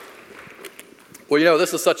Well,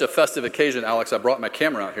 this is such a festive occasion, Alex. I brought my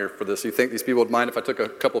camera out here for this. You think these people would mind if I took a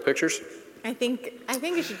couple pictures? I think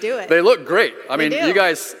you should do it. They look great. I mean, do. you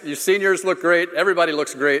guys, you seniors look great. Everybody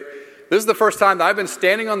looks great. This is the first time that I've been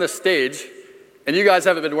standing on this stage, and you guys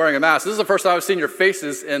haven't been wearing a mask. This is the first time I've seen your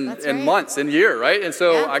faces in months, in year, right? And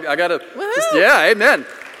so I got to, amen.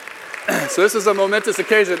 So this is a momentous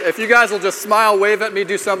occasion. If you guys will just smile, wave at me,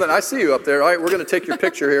 do something. I see you up there. All right, we're going to take your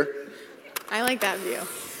picture here. I like that view.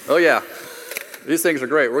 Oh, yeah. These things are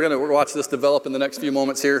great. We're going to watch this develop in the next few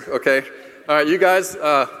moments here, okay? All right, you guys,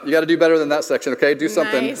 you got to do better than that section, okay? Do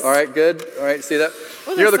something. Nice. All right, good. All right, see that?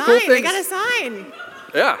 Oh, The cool things. They got a sign.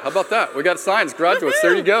 Yeah, how about that? We got signs, graduates.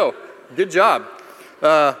 There you go. Good job.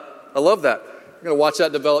 I love that. I'm going to watch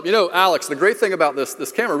that develop. Alex, the great thing about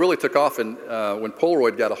this camera really took off when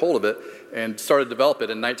Polaroid got a hold of it and started to develop it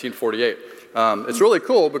in 1948. It's really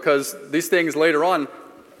cool because these things later on,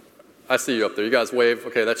 I see you up there. You guys wave.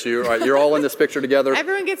 Okay, that's you. All right, you're all in this picture together.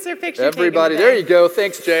 Everyone gets their picture Everybody, taken there you go.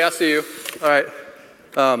 Thanks, Jay. I see you. All right.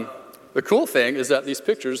 The cool thing is that these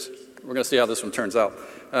pictures, we're going to see how this one turns out.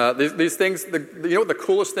 These things, you know what the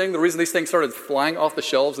coolest thing, the reason these things started flying off the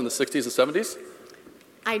shelves in the 60s and 70s?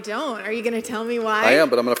 I don't. Are you going to tell me why? I am,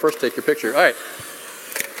 but I'm going to first take your picture. All right.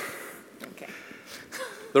 Okay.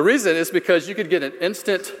 The reason is because you could get an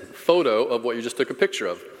instant photo of what you just took a picture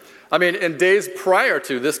of. I mean, in days prior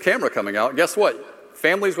to this camera coming out, guess what?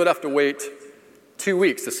 Families would have to wait 2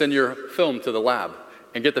 weeks to send your film to the lab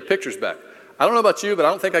and get the pictures back. I don't know about you, but I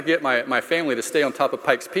don't think I get my family to stay on top of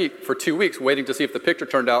Pikes Peak for 2 weeks waiting to see if the picture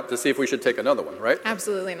turned out to see if we should take another one, right?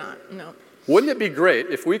 Absolutely not. No. Wouldn't it be great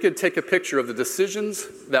if we could take a picture of the decisions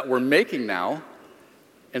that we're making now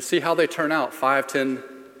and see how they turn out 5, 10,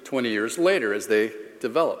 20 years later as they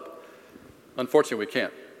develop? Unfortunately, we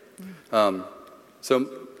can't. So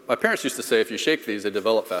my parents used to say, if you shake these, they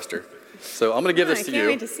develop faster. So I'm going to give this to you. I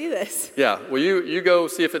can't wait to see this. Yeah, well, you go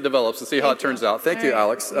see if it develops and see how it turns out. Thank you,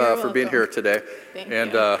 Alex, for being here today. Thank you.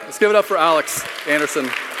 And you. Let's give it up for Alex Anderson.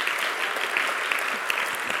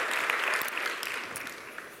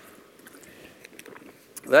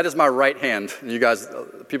 That is my right hand. You guys,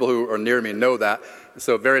 people who are near me know that.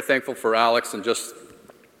 So very thankful for Alex and just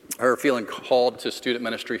her feeling called to student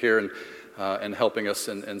ministry here and helping us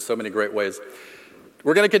in so many great ways.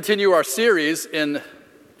 We're going to continue our series in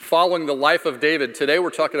following the life of David. Today we're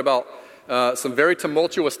talking about some very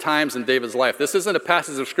tumultuous times in David's life. This isn't a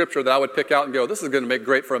passage of scripture that I would pick out and go, this is going to make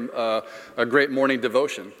great from a great morning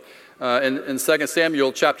devotion. In 2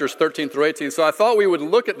 Samuel chapters 13 through 18. So I thought we would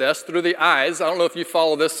look at this through the eyes. I don't know if you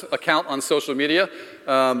follow this account on social media,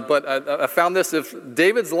 but I found this, if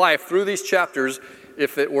David's life through these chapters,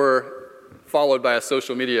 if it were followed by a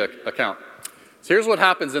social media account. So here's what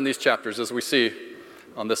happens in these chapters as we see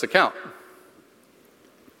on this account.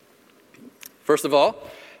 First of all,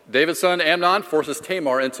 David's son Amnon forces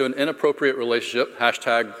Tamar into an inappropriate relationship.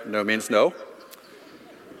 Hashtag no means no.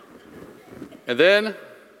 And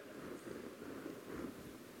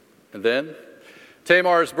then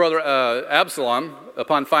Tamar's brother Absalom,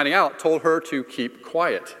 upon finding out, told her to keep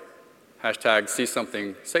quiet. Hashtag see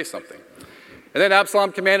something, say something. And then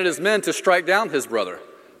Absalom commanded his men to strike down his brother.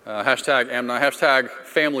 Hashtag Amnon, hashtag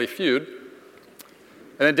family feud.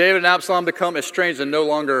 And then David and Absalom become estranged and no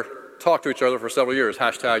longer talk to each other for several years.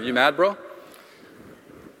 Hashtag you mad, bro? And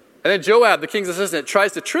then Joab, the king's assistant,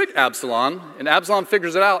 tries to trick Absalom, and Absalom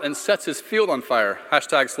figures it out and sets his field on fire.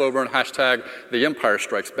 Hashtag slow burn, hashtag the empire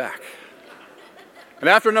strikes back. And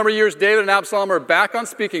after a number of years, David and Absalom are back on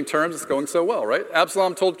speaking terms. It's going so well, right?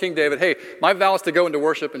 Absalom told King David, hey, my vow is to go into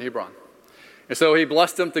worship in Hebron. And so he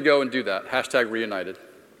blessed him to go and do that. Hashtag reunited.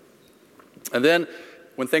 And then,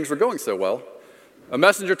 when things were going so well, a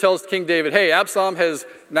messenger tells King David, hey, Absalom has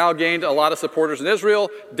now gained a lot of supporters in Israel.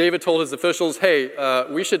 David told his officials, hey,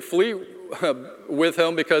 we should flee with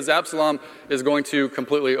him because Absalom is going to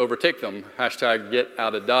completely overtake them. Hashtag get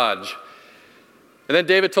out of Dodge. And then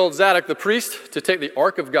David told Zadok, the priest, to take the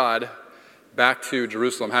Ark of God back to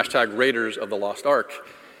Jerusalem. Hashtag raiders of the lost Ark.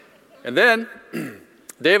 And then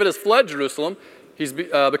David has fled Jerusalem.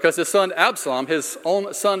 Because his son Absalom,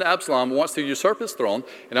 wants to usurp his throne.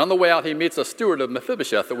 And on the way out, he meets a steward of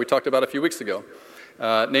Mephibosheth that we talked about a few weeks ago,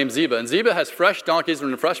 named Ziba. And Ziba has fresh donkeys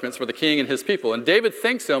and refreshments for the king and his people. And David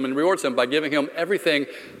thanks him and rewards him by giving him everything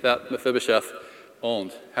that Mephibosheth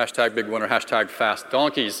owned. Hashtag big winner, hashtag fast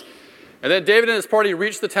donkeys. And then David and his party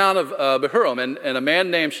reached the town of Bahurim, and a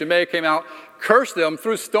man named Shimei came out, cursed them,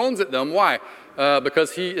 threw stones at them. Why?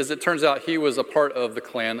 Because he, as it turns out, he was a part of the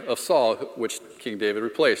clan of Saul, which King David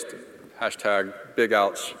replaced. Hashtag big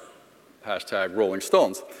ouch, hashtag rolling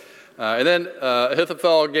stones. And then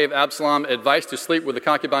Ahithophel gave Absalom advice to sleep with the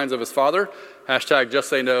concubines of his father. Hashtag just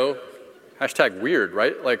say no, Hashtag weird,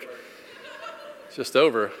 right? Like, it's just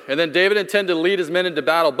over. And then David intended to lead his men into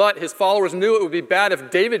battle, but his followers knew it would be bad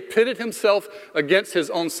if David pitted himself against his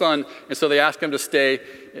own son, and so they asked him to stay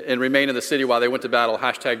and remain in the city while they went to battle.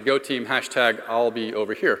 Hashtag go team, hashtag I'll be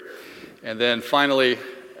over here. And then finally,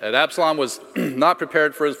 Absalom was not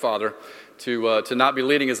prepared for his father to not be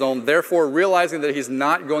leading his own. Therefore, realizing that he's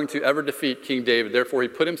not going to ever defeat King David, therefore he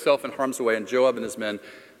put himself in harm's way, and Joab and his men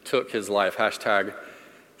took his life. Hashtag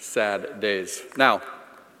sad days. Now,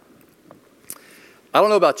 I don't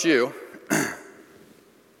know about you,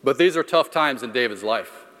 but these are tough times in David's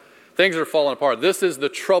life. Things are falling apart. This is the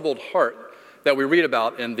troubled heart that we read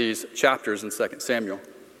about in these chapters in 2 Samuel.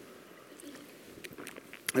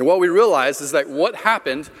 And what we realize is that what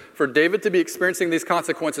happened for David to be experiencing these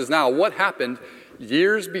consequences now, what happened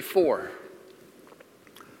years before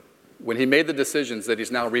when he made the decisions that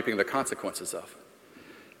he's now reaping the consequences of?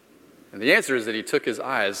 And the answer is that he took his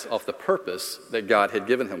eyes off the purpose that God had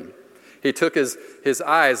given him. He took his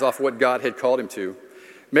eyes off what God had called him to.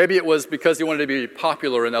 Maybe it was because he wanted to be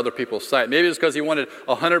popular in other people's sight. Maybe it was because he wanted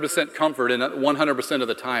 100% comfort and 100% of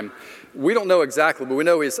the time. We don't know exactly, but we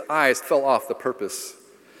know his eyes fell off the purpose.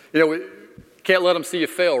 You know, we can't let them see you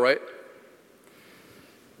fail, right?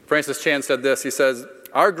 Francis Chan said this. He says,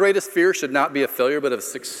 our greatest fear should not be a failure, but of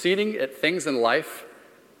succeeding at things in life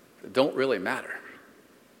that don't really matter.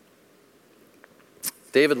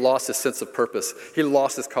 David lost his sense of purpose. He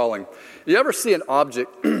lost his calling. You ever see an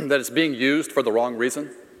object that is being used for the wrong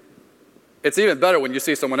reason? It's even better when you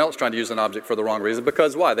see someone else trying to use an object for the wrong reason,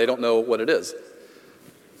 because why? They don't know what it is.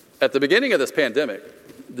 At the beginning of this pandemic,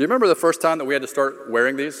 do you remember the first time that we had to start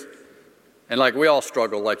wearing these? And like we all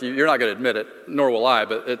struggle, like you're not going to admit it, nor will I,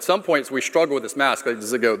 but at some points we struggle with this mask. Like,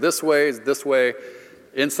 does it go this way,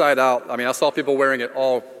 inside out? I mean, I saw people wearing it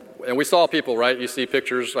all, and we saw people, right? You see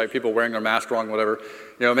pictures, like people wearing their mask wrong, whatever.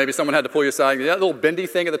 You know, maybe someone had to pull you aside. That little bendy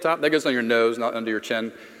thing at the top, that goes on your nose, not under your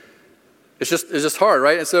chin. It's just hard,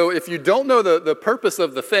 right? And so if you don't know the purpose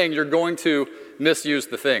of the thing, you're going to misuse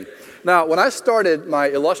the thing. Now, when I started my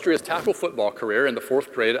illustrious tackle football career in the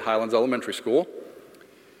 4th grade at Highlands Elementary School,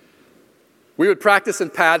 we would practice in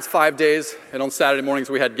pads 5 days, and on Saturday mornings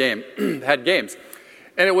we had games.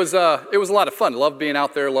 And it was a lot of fun. Loved being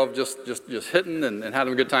out there, loved just hitting and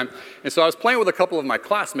having a good time. And so I was playing with a couple of my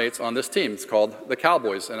classmates on this team. It's called the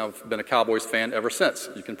Cowboys, and I've been a Cowboys fan ever since.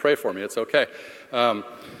 You can pray for me, it's okay.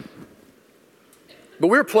 But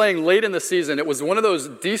we were playing late in the season. It was one of those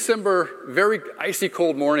December, very icy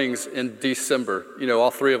cold mornings in December, you know, all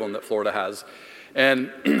 3 of them that Florida has.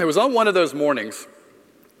 And it was on one of those mornings.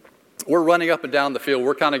 We're running up and down the field.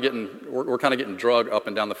 We're kind of getting drug up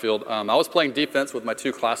and down the field. I was playing defense with my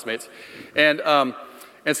 2 classmates.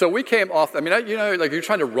 And so we came off, I mean, you know, like you're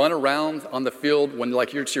trying to run around on the field when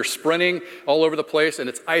like you're sprinting all over the place and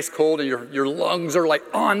it's ice cold and your lungs are like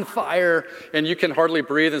on fire and you can hardly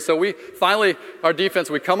breathe. And so we finally, our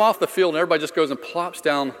defense, we come off the field and everybody just goes and plops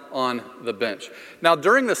down on the bench. Now,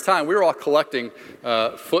 during this time, we were all collecting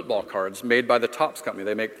football cards made by the Topps company.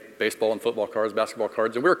 They make baseball and football cards, basketball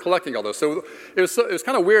cards, and we were collecting all those. So it was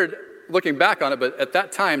kind of weird looking back on it, but at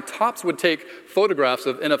that time, Topps would take photographs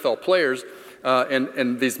of NFL players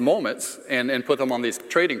in these moments and put them on these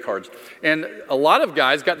trading cards. And a lot of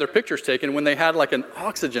guys got their pictures taken when they had like an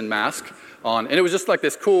oxygen mask on. And it was just like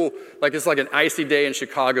this cool, like it's like an icy day in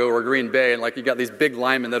Chicago or Green Bay. And like you got these big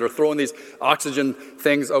linemen that are throwing these oxygen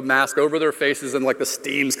things of mask over their faces and like the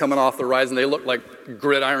steam's coming off the rise and they look like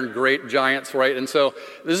gridiron great giants, right? And so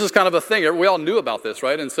this is kind of a thing. We all knew about this,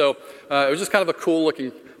 right? And so it was just kind of a cool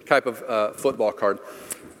looking type of football card.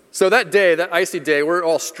 So that day, that icy day, we're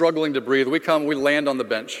all struggling to breathe. We land on the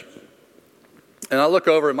bench. And I look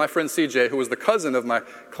over at my friend CJ, who was the cousin of my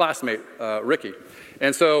classmate, Ricky.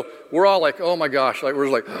 And so we're all like, oh my gosh, like we're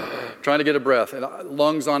like trying to get a breath. And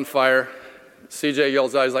lungs on fire. CJ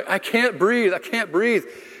yells out, he's like, I can't breathe.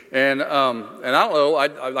 And I don't know,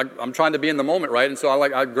 I'm trying to be in the moment, right? And so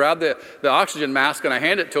I grab the oxygen mask and I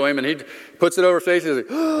hand it to him and he puts it over his face. He's like,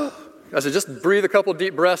 oh. I said, just breathe a couple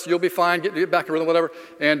deep breaths. You'll be fine. Get back in rhythm, whatever.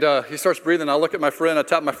 And he starts breathing. I look at my friend. I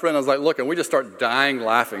tap my friend. I was like, look, and we just start dying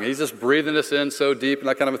laughing. He's just breathing us in so deep and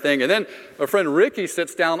that kind of a thing. And then my friend Ricky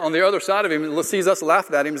sits down on the other side of him and sees us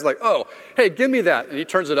laughing at him. He's like, oh, hey, give me that. And he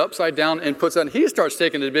turns it upside down and puts it on. He starts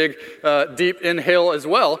taking a big, deep inhale as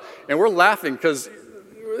well. And we're laughing because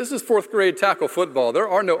this is 4th grade tackle football. There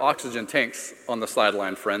are no oxygen tanks on the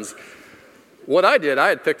sideline, friends. What I did, I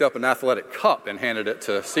had picked up an athletic cup and handed it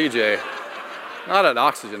to CJ, not an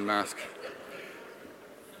oxygen mask.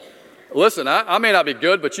 Listen, I may not be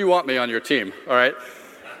good, but you want me on your team, all right?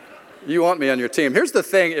 You want me on your team. Here's the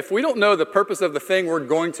thing. If we don't know the purpose of the thing, we're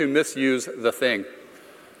going to misuse the thing.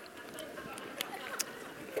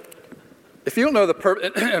 If you don't know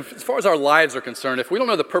as far as our lives are concerned, if we don't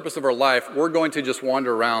know the purpose of our life, we're going to just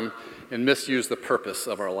wander around and misuse the purpose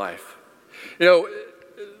of our life. You know,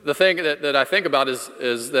 the thing that I think about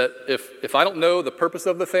is that if I don't know the purpose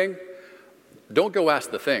of the thing, don't go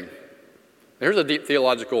ask the thing. Here's a deep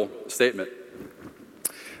theological statement.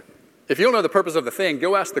 If you don't know the purpose of the thing,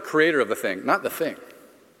 go ask the creator of the thing, not the thing.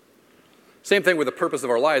 Same thing with the purpose of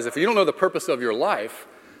our lives. If you don't know the purpose of your life,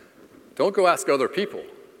 don't go ask other people.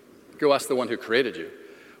 Go ask the one who created you.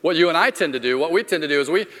 What you and I tend to do, what we tend to do is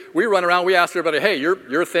we run around, we ask everybody, hey,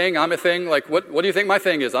 you're a thing, I'm a thing. Like, what do you think my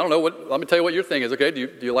thing is? I don't know. Let me tell you what your thing is. Okay, do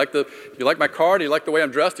you like my car? Do you like the way I'm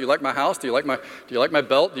dressed? Do you like my house? Do you like my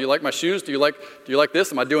belt? Do you like my shoes? Do you like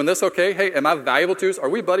this? Am I doing this okay? Hey, am I valuable to you? Are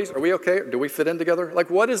we buddies? Are we okay? Do we fit in together? Like,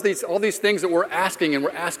 what is all these things that we're asking, and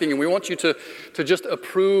we want you to just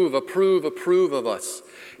approve of us.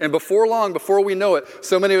 And before long, before we know it,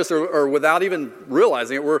 so many of us are without even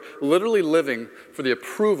realizing it, we're literally living for the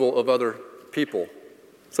approval of other people.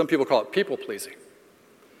 Some people call it people-pleasing.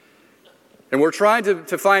 And we're trying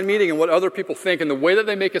to find meaning in what other people think and the way that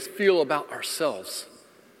they make us feel about ourselves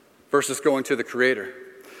versus going to the Creator.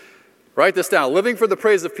 Write this down. Living for the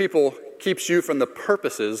praise of people keeps you from the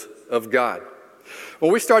purposes of God.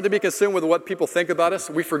 When we start to be consumed with what people think about us,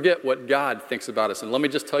 we forget what God thinks about us. And let me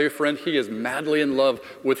just tell you, friend, He is madly in love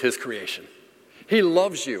with His creation. He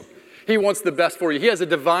loves you. He wants the best for you. He has a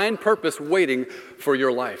divine purpose waiting for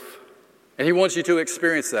your life. And He wants you to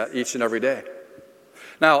experience that each and every day.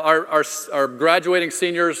 Now, our graduating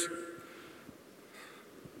seniors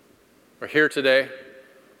are here today,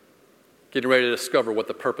 getting ready to discover what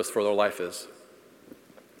the purpose for their life is.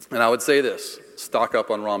 And I would say this: stock up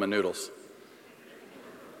on ramen noodles.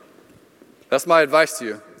 That's my advice to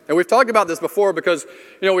you. And we've talked about this before because,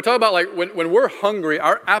 we talk about like when we're hungry,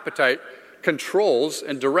 our appetite controls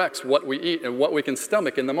and directs what we eat and what we can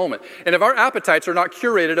stomach in the moment. And if our appetites are not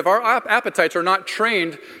curated, if our appetites are not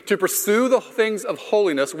trained to pursue the things of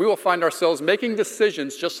holiness, we will find ourselves making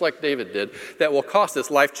decisions just like David did that will cost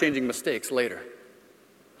us life-changing mistakes later.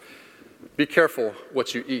 Be careful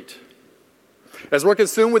what you eat. As we're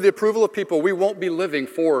consumed with the approval of people, we won't be living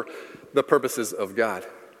for the purposes of God.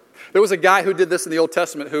 There was a guy who did this in the Old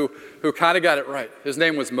Testament who kind of got it right. His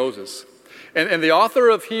name was Moses. And the author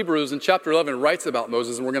of Hebrews in chapter 11 writes about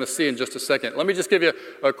Moses, and we're going to see in just a second. Let me just give you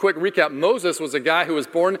a quick recap. Moses was a guy who was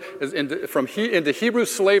born into Hebrew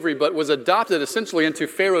slavery, but was adopted essentially into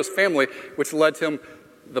Pharaoh's family, which led to him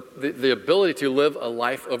the ability to live a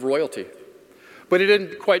life of royalty. But he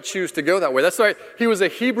didn't quite choose to go that way. That's right. He was a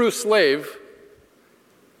Hebrew slave,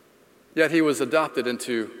 yet he was adopted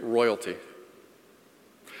into royalty.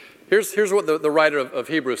 Here's what the writer of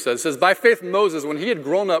Hebrews says. It says, by faith Moses, when he had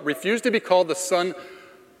grown up, refused to be called the son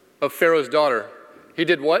of Pharaoh's daughter. He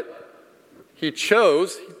did what? He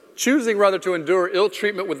choosing rather to endure ill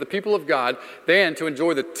treatment with the people of God than to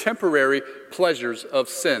enjoy the temporary pleasures of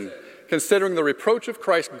sin, considering the reproach of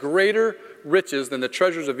Christ greater riches than the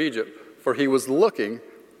treasures of Egypt, for he was looking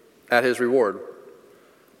at his reward.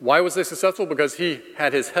 Why was he successful? Because he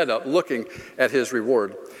had his head up looking at his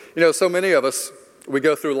reward. So many of us, we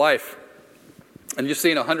go through life, and you've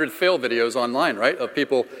seen 100 fail videos online, right, of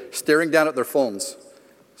people staring down at their phones,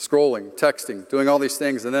 scrolling, texting, doing all these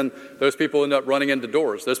things, and then those people end up running into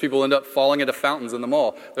doors. Those people end up falling into fountains in the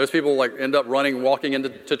mall. Those people end up walking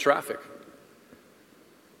into traffic.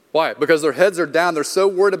 Why? Because their heads are down. They're so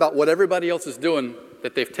worried about what everybody else is doing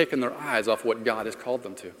that they've taken their eyes off what God has called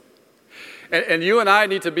them to. And you and I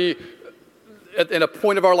need to be in a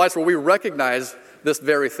point of our lives where we recognize this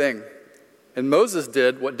very thing. And Moses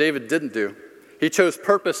did what David didn't do. He chose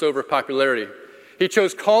purpose over popularity. He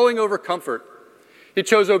chose calling over comfort. He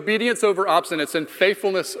chose obedience over obstinance and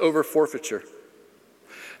faithfulness over forfeiture.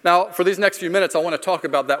 Now, for these next few minutes, I want to talk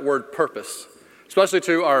about that word purpose, especially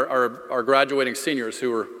to our graduating seniors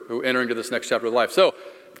who enter into this next chapter of life. So,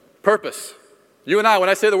 purpose. You and I, when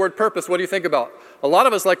I say the word purpose, what do you think about? A lot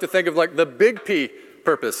of us like to think of like the big P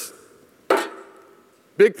purpose.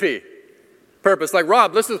 Big P. Purpose. Like,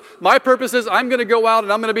 Rob, my purpose is I'm going to go out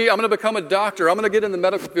and I'm going to become a doctor. I'm going to get in the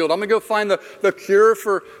medical field. I'm going to go find the cure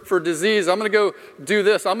for disease. I'm going to go do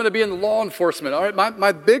this. I'm going to be in law enforcement. All right,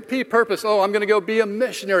 my big P purpose. Oh, I'm going to go be a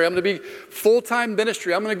missionary. I'm going to be full-time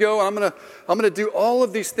ministry. I'm going to go and I'm going to do all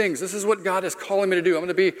of these things. This is what God is calling me to do. I'm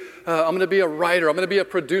going to be a writer. I'm going to be a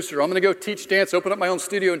producer. I'm going to go teach dance, open up my own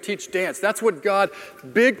studio and teach dance. That's what God,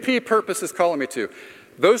 big P purpose, is calling me to.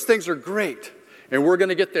 Those things are great, and we're going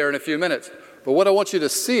to get there in a few minutes. But what I want you to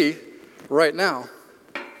see right now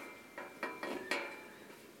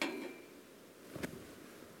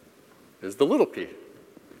is the little p.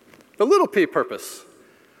 The little p purpose.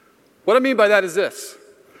 What I mean by that is this.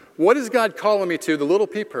 What is God calling me to, the little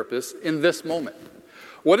p purpose, in this moment?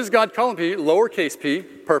 What is God calling me, lowercase p,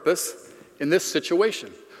 purpose, in this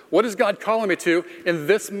situation? What is God calling me to in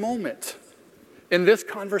this moment, in this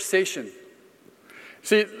conversation?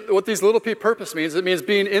 See, what these little p purpose means, it means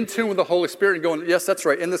being in tune with the Holy Spirit and going, yes, that's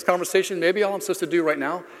right, in this conversation, maybe all I'm supposed to do right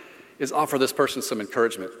now is offer this person some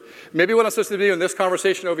encouragement. Maybe what I'm supposed to do in this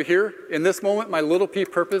conversation over here, in this moment, my little p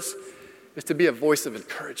purpose is to be a voice of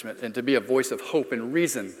encouragement and to be a voice of hope and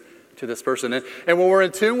reason to this person. And when we're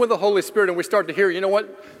in tune with the Holy Spirit and we start to hear, you know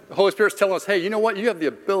what? The Holy Spirit's telling us, hey, you know what? You have the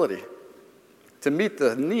ability to meet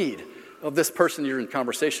the need of this person you're in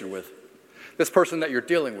conversation with, this person that you're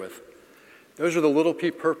dealing with. Those are the little p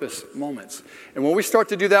purpose moments. And when we start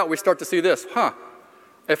to do that, we start to see this,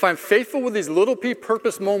 if I'm faithful with these little p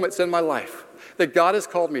purpose moments in my life that God has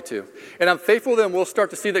called me to, and I'm faithful to them, we'll start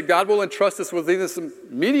to see that God will entrust us with even some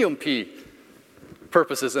medium p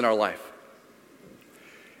purposes in our life.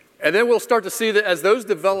 And then we'll start to see that as those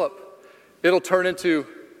develop, it'll turn into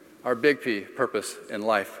our big P purpose in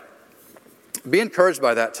life. Be encouraged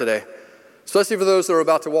by that today, especially for those that are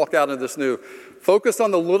about to walk out into this new. Focus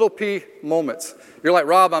on the little p moments. You're like,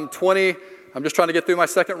 Rob, I'm 20. I'm just trying to get through my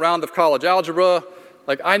second round of college algebra.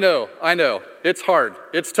 Like, I know. It's hard.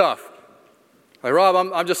 It's tough. Like, Rob,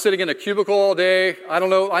 I'm just sitting in a cubicle all day. I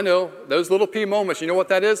don't know. I know. Those little p moments, you know what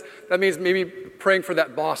that is? That means maybe praying for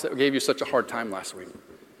that boss that gave you such a hard time last week.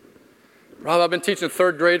 Rob, I've been teaching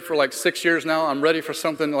third grade for like 6 years now. I'm ready for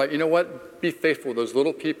something like, you know what? Be faithful. Those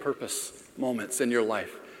little p purpose moments in your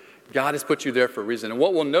life. God has put you there for a reason. And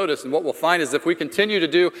what we'll notice and what we'll find is if we continue to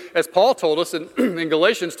do, as Paul told us in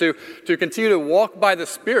Galatians, to continue to walk by the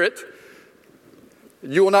Spirit,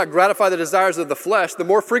 you will not gratify the desires of the flesh. The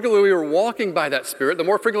more frequently we are walking by that Spirit, the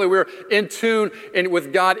more frequently we're in tune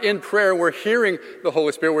with God in prayer, and we're hearing the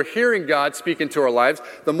Holy Spirit, we're hearing God speak into our lives,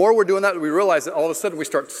 the more we're doing that, we realize that all of a sudden we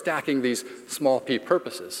start stacking these small p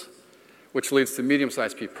purposes, which leads to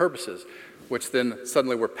medium-sized p purposes, which then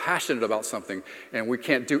suddenly we're passionate about something, and we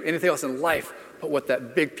can't do anything else in life but what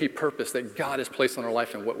that big P purpose that God has placed on our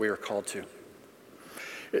life and what we are called to.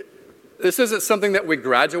 This isn't something that we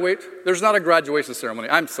graduate. There's not a graduation ceremony.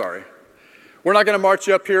 I'm sorry. We're not going to march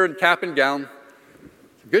you up here in cap and gown.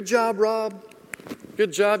 Good job, Rob.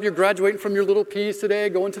 Good job. You're graduating from your little P's today,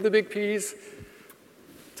 going to the big P's.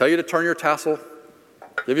 Tell you to turn your tassel,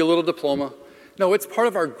 give you a little diploma. No, it's part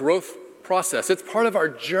of our growth process. It's part of our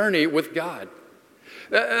journey with God.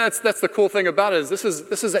 That's the cool thing about it is this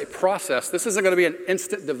is a process. This isn't going to be an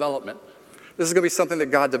instant development. This is going to be something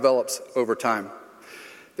that God develops over time.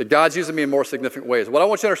 That God's using me in more significant ways. What I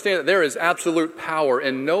want you to understand is that there is absolute power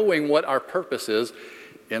in knowing what our purpose is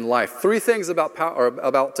in life. 3 things about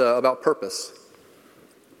purpose.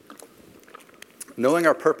 Knowing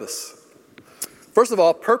our purpose. First of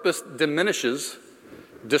all, purpose diminishes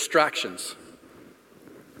distractions.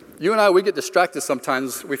 You and I, we get distracted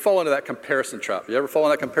sometimes. We fall into that comparison trap. You ever fall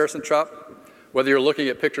in that comparison trap? Whether you're looking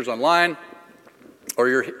at pictures online or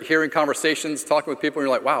you're hearing conversations, talking with people, and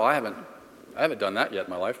you're like, wow, I haven't done that yet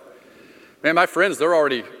in my life. Man, my friends, they're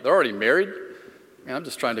already married. Man, I'm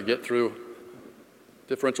just trying to get through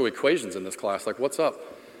differential equations in this class. Like, what's up?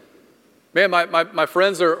 Man, my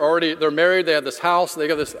friends they're married, they have this house, they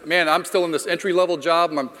got this, man, I'm still in this entry-level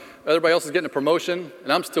job, everybody else is getting a promotion,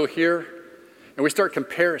 and I'm still here. And we start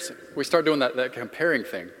comparison. We start doing that comparing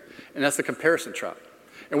thing. And that's the comparison trap.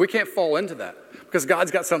 And we can't fall into that because God's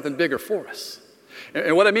got something bigger for us.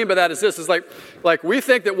 And what I mean by that is this, is like we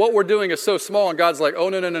think that what we're doing is so small, and God's like, oh,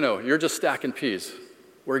 no, you're just stacking peas.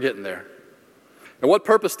 We're getting there. And what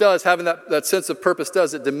purpose does, having that sense of purpose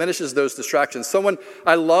does, it diminishes those distractions. Someone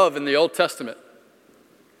I love in the Old Testament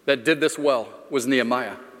that did this well was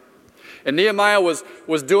Nehemiah. And Nehemiah was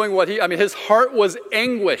doing his heart was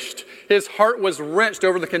anguished. His heart was wrenched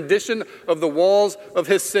over the condition of the walls of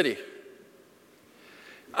his city.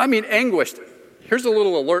 Anguished. Here's a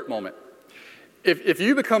little alert moment. If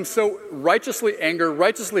you become so righteously angered,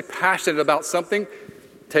 righteously passionate about something,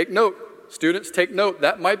 take note. Students, take note.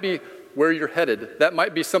 That might be where you're headed. That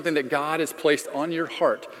might be something that God has placed on your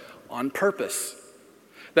heart on purpose.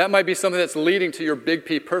 That might be something that's leading to your big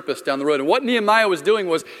P purpose down the road. And what Nehemiah was doing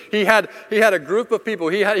was he had a group of people.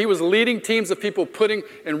 He was leading teams of people putting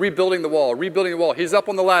and rebuilding the wall. He's up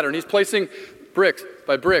on the ladder and he's placing brick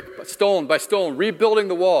by brick, stone by stone, rebuilding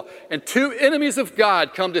the wall. And 2 enemies of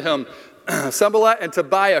God come to him. Sanballat and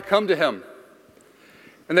Tobiah come to him.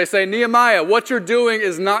 And they say, Nehemiah, what you're doing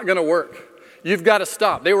is not going to work. You've got to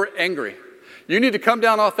stop. They were angry. You need to come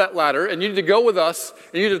down off that ladder, and you need to go with us,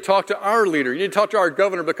 and you need to talk to our leader. You need to talk to our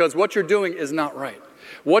governor, because what you're doing is not right.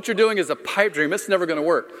 What you're doing is a pipe dream. It's never going to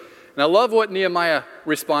work. And I love what Nehemiah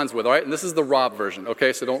responds with, all right? And this is the Rob version,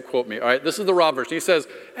 okay? So don't quote me, all right? This is the Rob version. He says,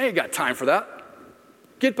 I ain't got time for that.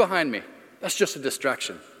 Get behind me. That's just a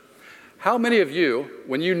distraction. How many of you,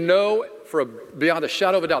 when you know beyond a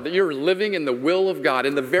shadow of a doubt that you're living in the will of God,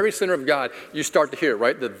 in the very center of God, you start to hear,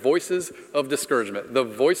 right? The voices of discouragement, the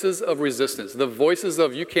voices of resistance, the voices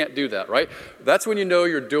of you can't do that, right? That's when you know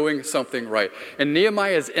you're doing something right. And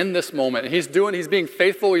Nehemiah is in this moment, and he's being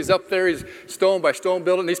faithful. He's up there, he's stone by stone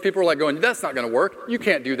building. These people are like going, that's not going to work. You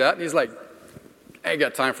can't do that. And he's like, I ain't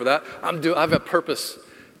got time for that. I have a purpose.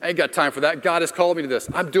 I ain't got time for that. God has called me to this.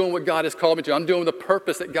 I'm doing what God has called me to. I'm doing the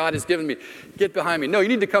purpose that God has given me. Get behind me. No, you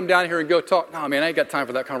need to come down here and go talk. No, man, I ain't got time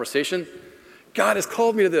for that conversation. God has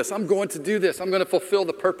called me to this. I'm going to do this. I'm going to fulfill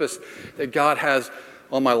the purpose that God has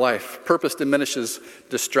on my life. Purpose diminishes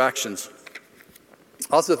distractions.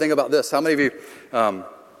 Also think about this. How many of you,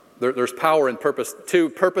 there's power in purpose. Two,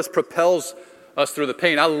 purpose propels us through the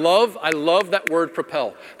pain. I love that word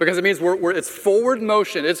propel, because it means it's forward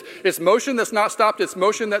motion. It's motion that's not stopped. It's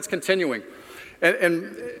motion that's continuing.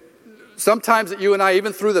 And sometimes that you and I,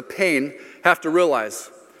 even through the pain, have to realize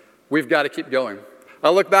we've got to keep going. I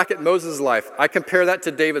look back at Moses' life. I compare that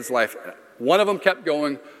to David's life. One of them kept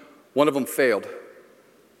going. One of them failed.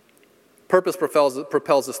 Purpose propels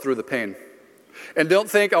us through the pain. And don't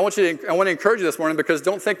think, I want to encourage you this morning, because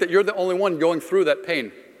don't think that you're the only one going through that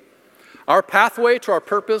pain. Our pathway to our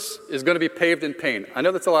purpose is going to be paved in pain. I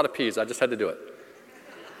know that's a lot of P's. I just had to do it.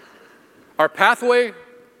 Our pathway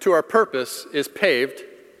to our purpose is paved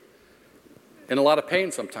in a lot of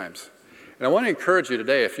pain sometimes. And I want to encourage you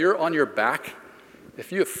today, if you're on your back,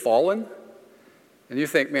 if you have fallen, and you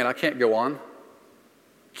think, man, I can't go on,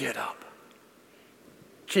 get up.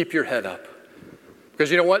 Keep your head up.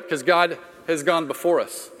 Because you know what? Because God has gone before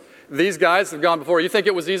us. These guys have gone before. You think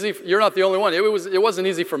it was easy? You're not the only one. It wasn't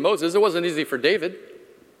easy for Moses. It wasn't easy for David.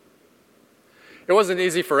 It wasn't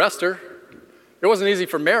easy for Esther. It wasn't easy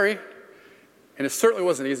for Mary. And it certainly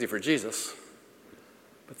wasn't easy for Jesus.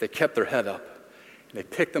 But they kept their head up. And they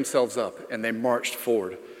picked themselves up. And they marched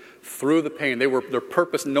forward through the pain. Their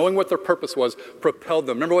purpose, knowing what their purpose was, propelled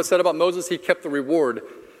them. Remember what it said about Moses? He kept the reward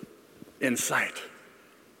in sight.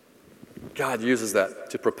 God uses that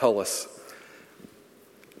to propel us.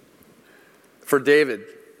 For David,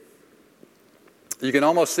 you can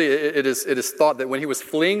almost see it is thought that when he was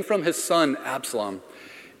fleeing from his son Absalom,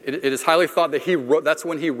 it is highly thought that that's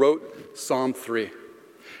when he wrote Psalm 3.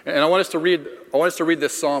 And I want us to read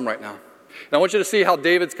this psalm right now. And I want you to see how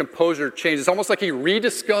David's composure changes. It's almost like he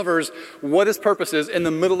rediscovers what his purpose is in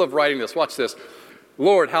the middle of writing this. Watch this.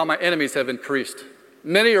 Lord, how my enemies have increased.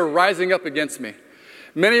 Many are rising up against me.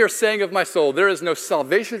 Many are saying of my soul, there is no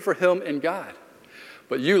salvation for him in God.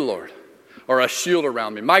 But you, Lord, are a shield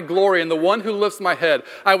around me, my glory, and the one who lifts my head.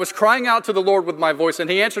 I was crying out to the Lord with my voice, and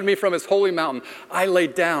he answered me from his holy mountain. I lay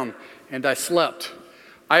down, and I slept.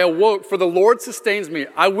 I awoke, for the Lord sustains me.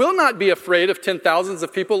 I will not be afraid of 10,000s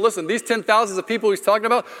of people. Listen, these 10,000s of people he's talking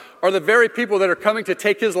about are the very people that are coming to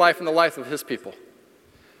take his life and the life of his people.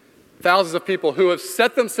 Thousands of people who have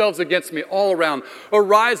set themselves against me all around.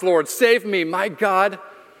 Arise, Lord, save me, my God.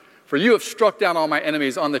 For you have struck down all my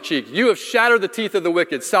enemies on the cheek. You have shattered the teeth of the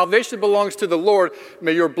wicked. Salvation belongs to the Lord.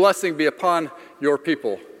 May your blessing be upon your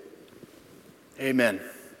people. Amen.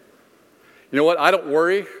 You know what? I don't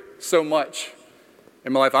worry so much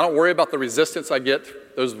in my life. I don't worry about the resistance I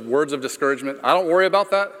get, those words of discouragement. I don't worry about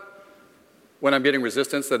that when I'm getting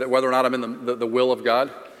resistance, that whether or not I'm in the will of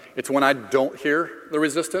God. It's when I don't hear the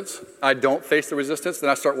resistance, I don't face the resistance, then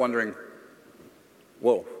I start wondering,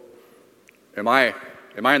 whoa, am I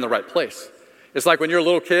in the right place? It's like when you're a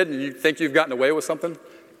little kid and you think you've gotten away with something,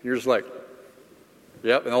 you're just like,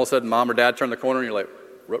 yep, and all of a sudden mom or dad turn the corner and you're like,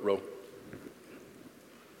 ruh-roh.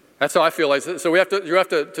 That's how I feel like. So you have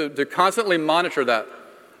to constantly monitor that.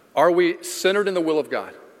 Are we centered in the will of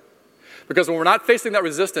God? Because when we're not facing that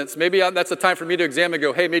resistance, maybe that's a time for me to examine and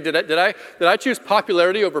go, hey, maybe did I choose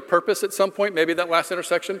popularity over purpose at some point? Maybe that last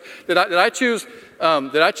intersection. Did I choose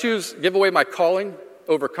give away my calling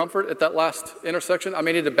over comfort at that last intersection? I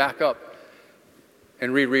may need to back up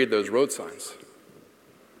and reread those road signs.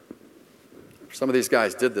 Some of these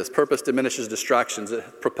guys did this. Purpose diminishes distractions.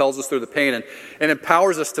 It propels us through the pain and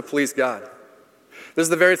empowers us to please God. This is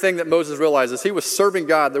the very thing that Moses realizes. He was serving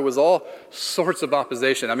God. There was all sorts of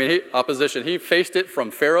opposition. He faced it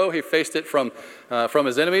from Pharaoh. He faced it from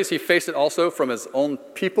his enemies. He faced it also from his own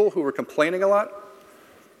people who were complaining a lot.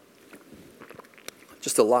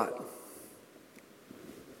 Just a lot.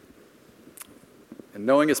 And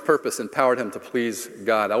knowing his purpose empowered him to please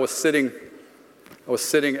God. I was sitting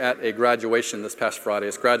at a graduation this past Friday.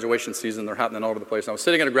 It's graduation season. They're happening all over the place. I was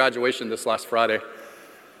sitting at a graduation this last Friday.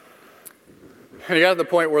 And it got to the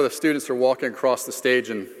point where the students are walking across the stage,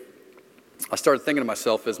 and I started thinking to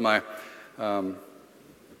myself as my, as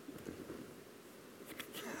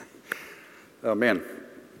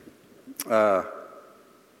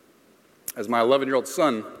my 11-year-old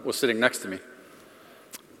son was sitting next to me,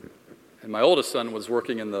 and my oldest son was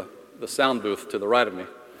working in the sound booth to the right of me.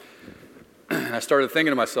 And I started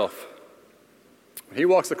thinking to myself, when he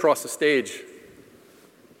walks across the stage,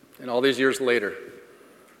 and all these years later,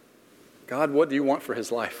 God, what do you want for his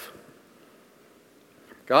life?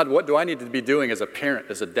 God, what do I need to be doing as a parent,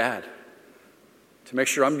 as a dad, to make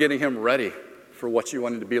sure I'm getting him ready for what you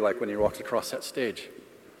want him to be like when he walks across that stage?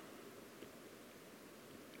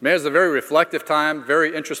 Man, it's a very reflective time,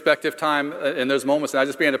 very introspective time in those moments, and I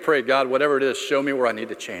just began to pray, God, whatever it is, show me where I need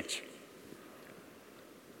to change.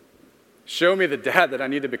 Show me the dad that I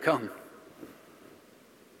need to become.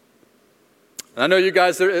 And I know you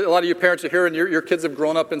guys, a lot of you parents are here, and your kids have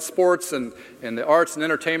grown up in sports and the arts and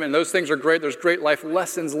entertainment, and those things are great. There's great life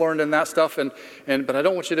lessons learned in that stuff, but I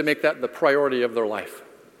don't want you to make that the priority of their life.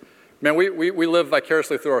 Man, we live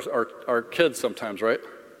vicariously through our kids sometimes, right?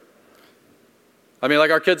 I mean,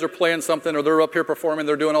 like our kids are playing something, or they're up here performing,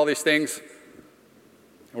 they're doing all these things,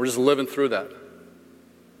 and we're just living through that.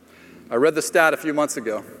 I read the stat a few months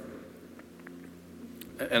ago,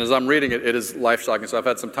 and as I'm reading it, it is life-shocking, so I've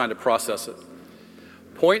had some time to process it.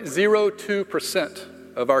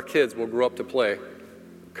 0.02% of our kids will grow up to play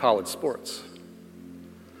college sports.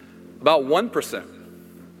 About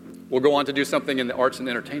 1% will go on to do something in the arts and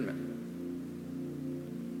entertainment.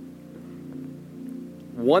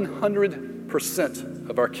 100%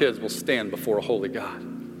 of our kids will stand before a holy God.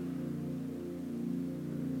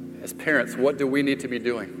 As parents, what do we need to be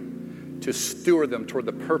doing to steward them toward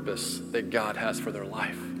the purpose that God has for their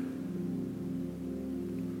life?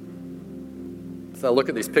 So I look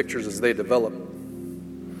at these pictures as they develop.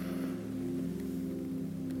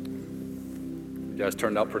 You guys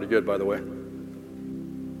turned out pretty good, by the way.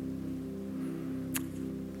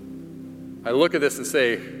 I look at this and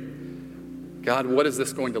say, God, what is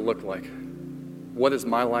this going to look like? What is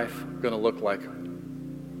my life going to look like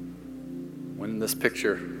when this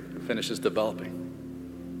picture finishes developing?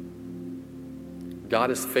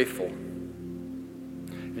 God is faithful.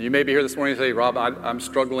 You may be here this morning and say, Rob, I'm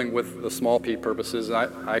struggling with the small P purposes.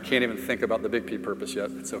 I can't even think about the big P purpose yet.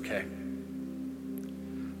 It's okay.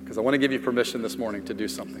 Because I want to give you permission this morning to do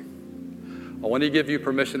something. I want to give you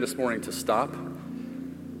permission this morning to stop,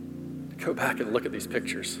 to go back and look at these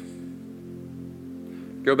pictures.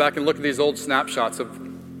 Go back and look at these old snapshots of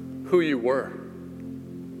who you were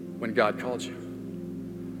when God called you.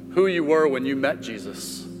 Who you were when you met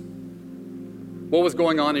Jesus. What was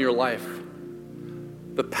going on in your life?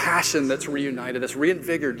 The passion that's reunited, that's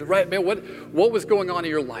reinvigorated, right? Man, what was going on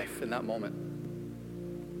in your life in that moment?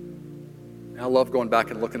 I love going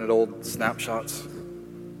back and looking at old snapshots.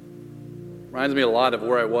 Reminds me a lot of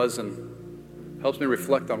where I was and helps me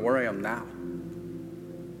reflect on where I am now.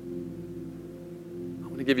 I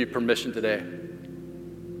want to give you permission today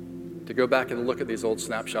to go back and look at these old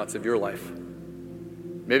snapshots of your life.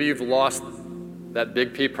 Maybe you've lost that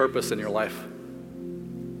big P purpose in your life.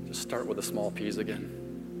 Just start with the small P's again.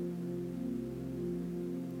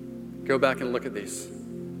 Go back and look at these.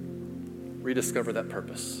 Rediscover that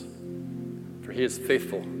purpose. For he is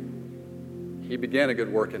faithful. He began a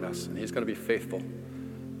good work in us, and he's going to be faithful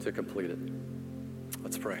to complete it.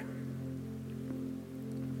 Let's pray.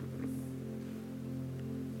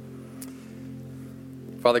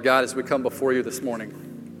 Father God, as we come before you this morning,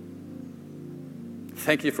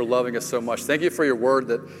 thank you for loving us so much. Thank you for your word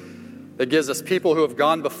that gives us people who have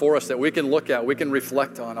gone before us that we can look at, we can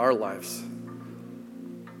reflect on our lives.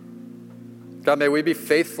 God, may we be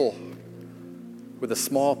faithful with the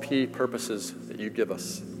small P purposes that you give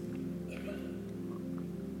us.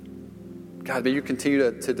 God, may you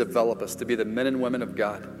continue to develop us to be the men and women of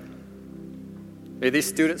God. May these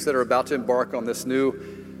students that are about to embark on this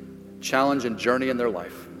new challenge and journey in their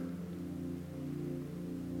life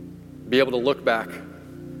be able to look back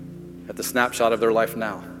at the snapshot of their life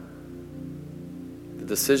now, the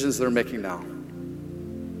decisions they're making now.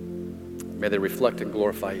 May they reflect and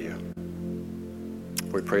glorify you.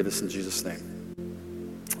 We pray this in Jesus' name.